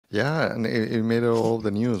Yeah, and it made all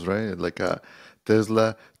the news, right? Like a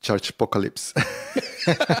Tesla Chargepocalypse.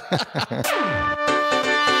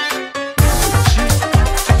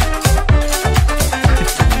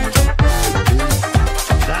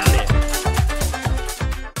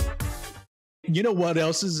 You know what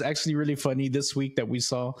else is actually really funny this week that we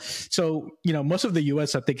saw? So, most of the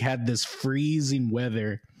US, I think, had this freezing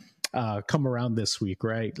weather come around this week,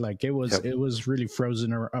 right? Like Yep. it was really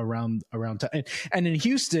frozen around time. And in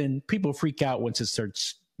Houston, people freak out once it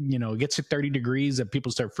starts. It gets to 30 degrees and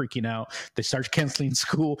people start freaking out. They start canceling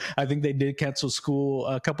school. I think they did cancel school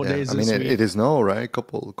a couple Yeah. days I mean, this week. it is snow, right?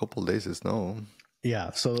 Couple days is snow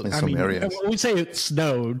Yeah. So, in I some mean, areas. when we say it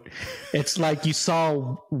snowed, it's like you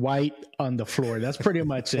saw white on the floor. That's pretty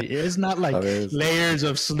much it. It's not like I mean, layers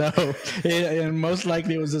of snow. And most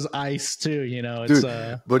likely it was just ice too. It's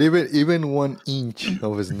dude, but even 1 inch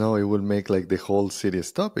of snow, it will make like the whole city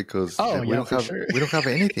stop because oh we yeah, don't for have sure. we don't have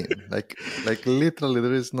anything. Like literally,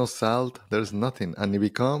 there is no salt. There's nothing, and it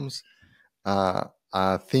becomes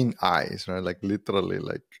thin ice, right? Like literally,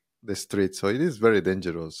 like the street. So it is very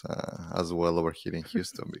dangerous as well over here in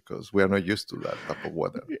Houston because we are not used to that type of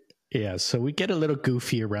weather. Yeah, so we get a little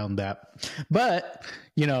goofy around that. But,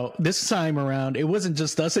 this time around, it wasn't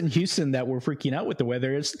just us in Houston that were freaking out with the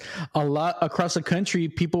weather. It's a lot across the country.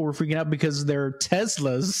 People were freaking out because their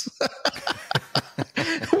Teslas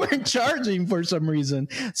weren't charging for some reason.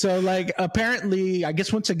 So, like, apparently, I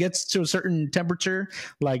guess once it gets to a certain temperature,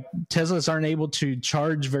 like Teslas aren't able to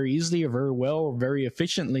charge very easily or very well or very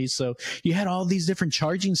efficiently. So you had all these different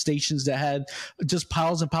charging stations that had just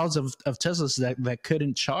piles and piles of Teslas that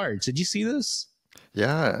couldn't charge. Did you see this?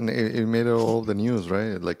 Yeah, and it made all the news,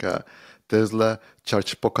 right? Like a Tesla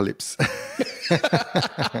Chargepocalypse.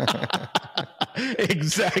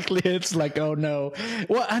 Exactly. It's like, oh no.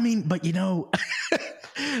 Well, I mean, but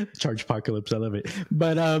Chargepocalypse, I love it.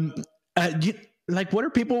 But like, what are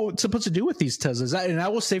people supposed to do with these Teslas? And I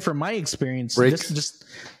will say, from my experience, Bricks. this just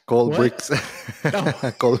Cold what? bricks.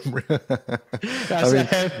 Oh. Cold That's a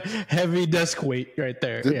heavy desk weight right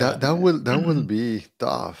there. Yeah. that will be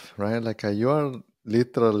tough, right? Like you are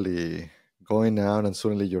literally going out and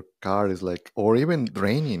suddenly your car is like, or even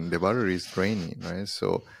draining. The battery is draining, right?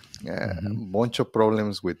 So a bunch of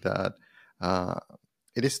problems with that.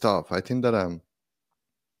 It is tough. I think that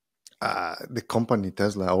the company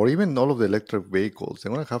Tesla, or even all of the electric vehicles,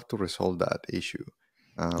 they're gonna have to resolve that issue.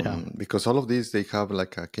 Because all of these, they have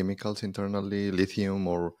like chemicals internally, lithium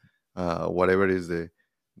or whatever is the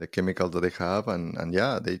chemical that they have, and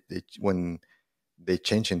yeah, they when they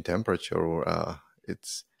change in temperature,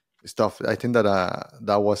 it's tough. I think that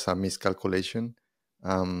that was a miscalculation,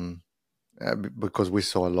 because we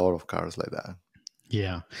saw a lot of cars like that.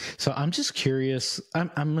 Yeah. So I'm just curious.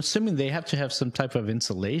 I'm assuming they have to have some type of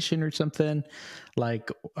insulation or something,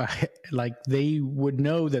 like they would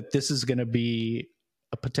know that this is going to be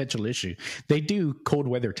a potential issue. They do cold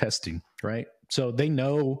weather testing, right? So they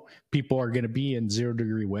know people are going to be in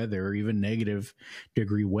 0-degree weather or even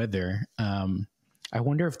 -degree weather. I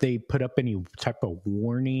wonder if they put up any type of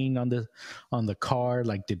warning on the car.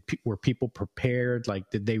 Like, were people prepared? Like,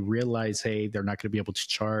 did they realize, hey, they're not going to be able to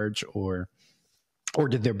charge, or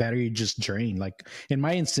did their battery just drain? Like in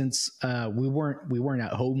my instance, we weren't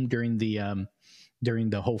at home during the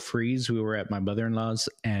whole freeze. We were at my mother-in-law's,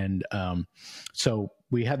 and so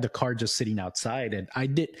we had the car just sitting outside. And I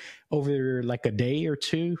did, over like a day or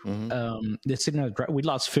two, it's sitting on the, we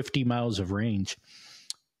lost 50 miles of range.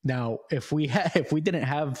 Now, if we didn't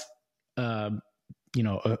have a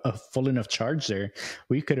full enough charge there,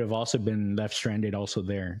 we could have also been left stranded also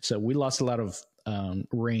there. So we lost a lot of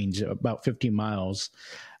range, about 50 miles.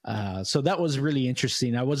 So that was really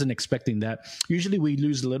interesting. I wasn't expecting that. Usually we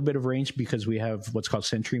lose a little bit of range because we have what's called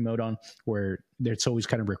Sentry mode on, where it's always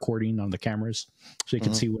kind of recording on the cameras. So you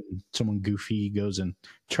can see when someone goofy goes and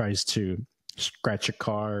tries to scratch a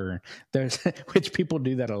car, or which people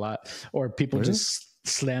do that a lot, or people just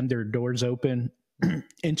slam their doors open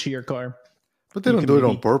into your car. But they don't do it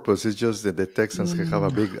on purpose. It's just that the Texans have a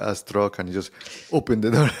big ass truck and you just open the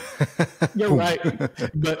door. You're right,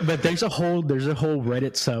 but there's a whole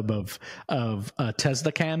Reddit sub of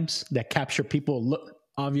Tesla cams that capture people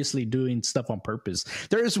obviously doing stuff on purpose.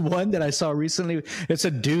 There is one that I saw recently. It's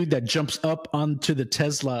a dude that jumps up onto the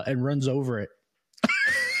Tesla and runs over it.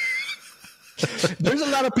 There's a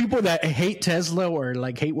lot of people that hate Tesla, or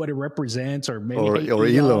like hate what it represents, or maybe or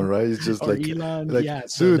Elon, right? It's just like Elon. Like, yeah,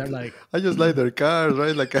 so dude, they're like, I just like their cars,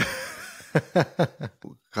 right? Like,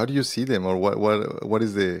 how do you see them, or what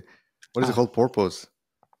is the whole purpose?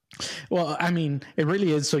 Well, I mean, it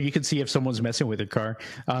really is. So you can see if someone's messing with your car.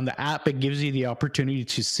 On the app, it gives you the opportunity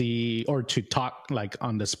to see or to talk like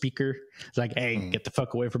on the speaker. It's like, hey, get the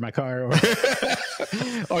fuck away from my car. Or,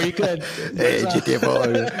 or you could, Hey,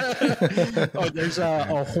 or there's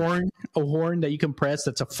a horn that you can press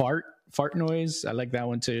that's a fart noise. I like that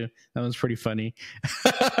one too. That one's pretty funny.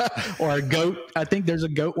 Or a goat. I think there's a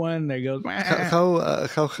goat one that goes.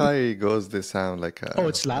 How high goes the sound? Like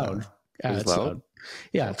it's loud. It's loud.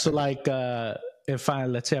 Yeah. Okay. So like if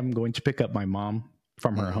let's say I'm going to pick up my mom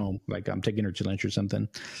from her home, like I'm taking her to lunch or something,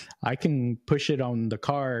 I can push it on the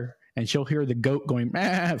car and she'll hear the goat going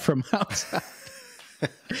from outside.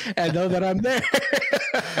 And know that I'm there.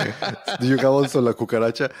 Do you have also la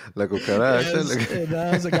cucaracha?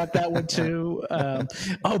 Yes, I got that one too.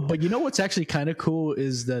 But you know what's actually kind of cool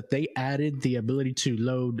is that they added the ability to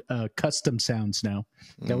load custom sounds now.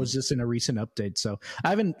 That was just in a recent update. So I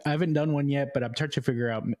haven't done one yet, but I'm trying to figure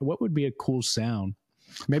out what would be a cool sound.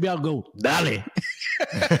 Maybe I'll go dale.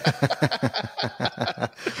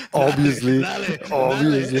 Obviously.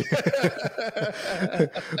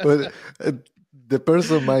 But the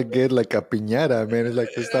person might get like a piñata, man. It's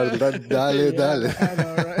like to start dale. I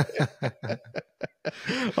know, right?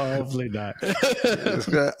 Hopefully not.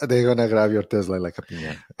 They're gonna grab your Tesla like a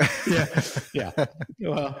piñata. Yeah.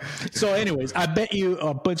 Well, so anyways, I bet you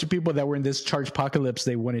a bunch of people that were in this Chargepocalypse,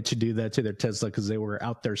 they wanted to do that to their Tesla because they were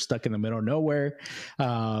out there stuck in the middle of nowhere.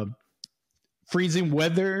 Freezing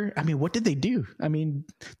weather. I mean, what did they do? I mean,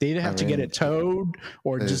 they either have to get it towed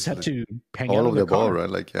or just have to hang out all of the car. ball, right?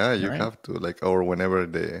 Like, you have to, like, or whenever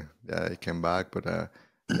they came back. But I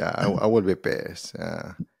would be pissed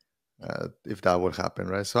if that would happen,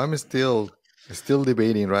 right? So I'm still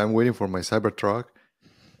debating, right? I'm waiting for my Cybertruck.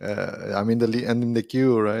 I'm in the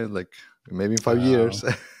queue, right? Like maybe in 5 years.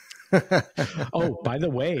 Oh, by the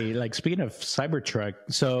way, like speaking of Cybertruck,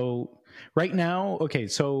 so right now, okay,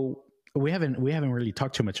 so we haven't really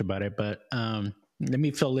talked too much about it, but let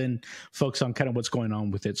me fill in folks on kind of what's going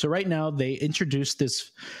on with it. So right now they introduced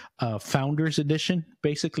this Founders Edition,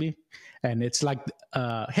 basically, and it's like,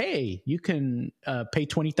 hey, you can pay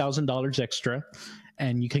 $20,000 extra,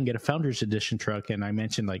 and you can get a Founders Edition truck. And I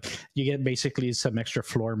mentioned like you get basically some extra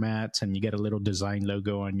floor mats, and you get a little design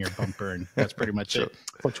logo on your bumper, and that's pretty much it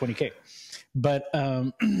for $20K. But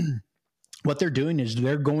what they're doing is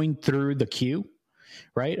they're going through the queue,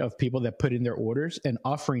 right, of people that put in their orders and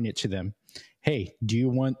offering it to them. Hey, do you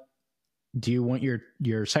want your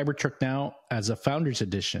Cybertruck now as a Founders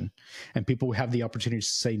Edition? And people have the opportunity to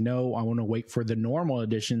say, no, I want to wait for the normal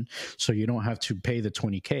edition so you don't have to pay the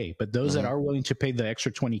 $20K. But those that are willing to pay the extra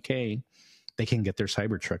 $20K, they can get their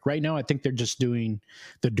Cybertruck. Right now, I think they're just doing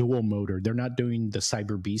the dual motor. They're not doing the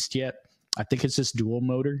Cyber Beast yet. I think it's this dual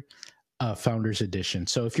motor Founders Edition.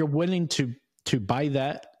 So if you're willing to buy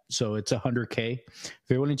that, so it's $100K. If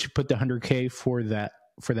you're willing to put the $100K for that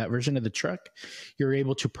version of the truck, you're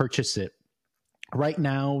able to purchase it. Right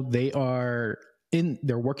now, they're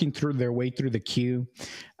working through their way through the queue.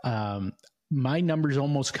 My number's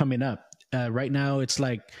almost coming up. Right now, it's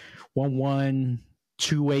like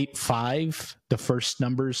 11285, the first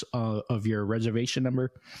numbers of your reservation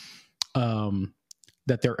number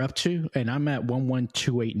that they're up to, and I'm at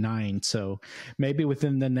 11289. So maybe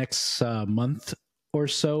within the next month or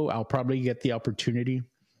so, I'll probably get the opportunity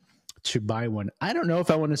to buy one. I don't know if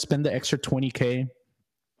I want to spend the extra $20K.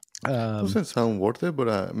 Doesn't sound worth it,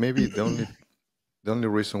 but maybe the only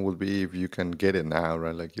reason would be if you can get it now,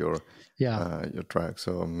 right? Like your truck.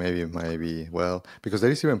 So maybe it might be, well, because there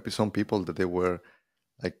is even some people that they were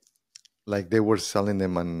like they were selling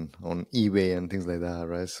them on eBay and things like that,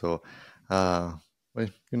 right? So well, it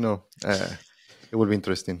would be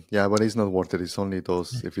interesting. Yeah, but it's not worth it. It's only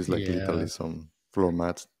those if it's like literally some floor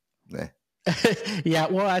mats. Yeah,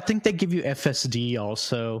 well, I think they give you FSD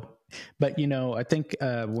also, but I think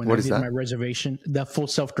when I did my reservation, the full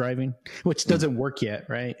self-driving, which doesn't work yet,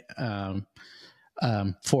 right? I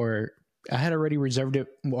had already reserved it,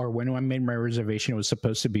 or when I made my reservation, it was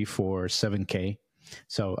supposed to be for $7K.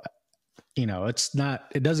 So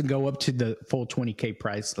it doesn't go up to the full $20K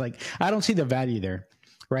price. Like, I don't see the value there,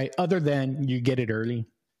 right? Other than you get it early.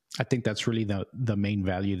 I think that's really the main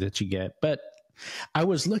value that you get. But I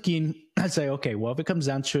was looking, I'd say, okay, well, if it comes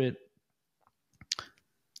down to it,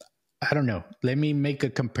 I don't know. Let me make a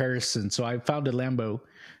comparison. So I found a Lambo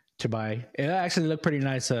to buy. It actually looked pretty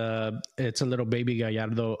nice. It's a little baby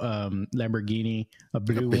Gallardo Lamborghini, a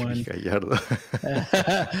blue one. Gallardo.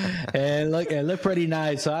 And it looked pretty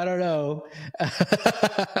nice. So I don't know.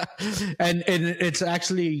 and it's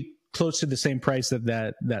actually close to the same price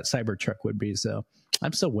that Cybertruck would be. So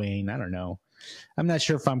I'm still weighing. I don't know. I'm not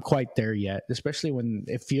sure if I'm quite there yet, especially when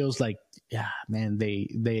it feels like, yeah, man,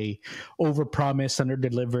 they overpromised,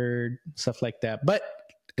 underdelivered, stuff like that. But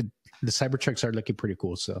the Cybertrucks are looking pretty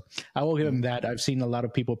cool, so I will give them that. I've seen a lot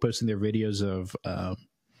of people posting their videos of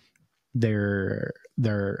their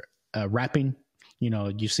wrapping. You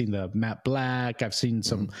know, you've seen the matte black. I've seen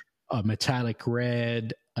some metallic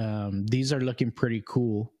red. These are looking pretty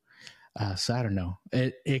cool. So I don't know.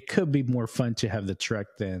 It could be more fun to have the truck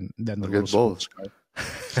than the little both.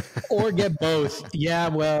 Or get both. Yeah,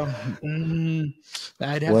 well,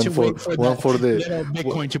 I'd have to wait for the little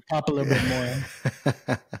Bitcoin to pop a little bit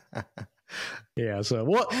more. Yeah,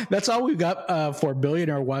 so that's all we've got for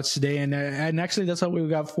Billionaire Watch today, and actually that's all we've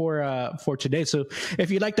got for today. So if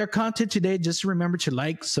you liked our content today, just remember to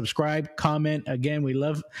like, subscribe, comment. Again, we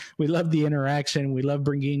love the interaction. We love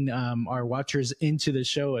bringing our watchers into the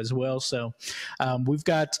show as well. So we've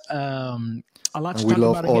got a lot to talk about. We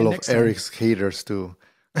love all of Eric's haters too.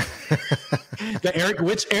 The Eric,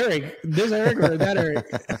 which Eric? This Eric or that Eric?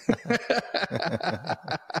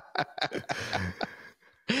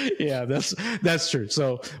 Yeah, that's true.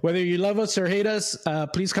 So whether you love us or hate us,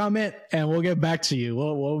 please comment and we'll get back to you.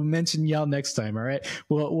 We'll mention y'all next time. All right.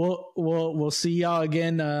 We'll see y'all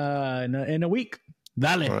again in a week.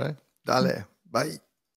 Dale. All right. Dale. Bye.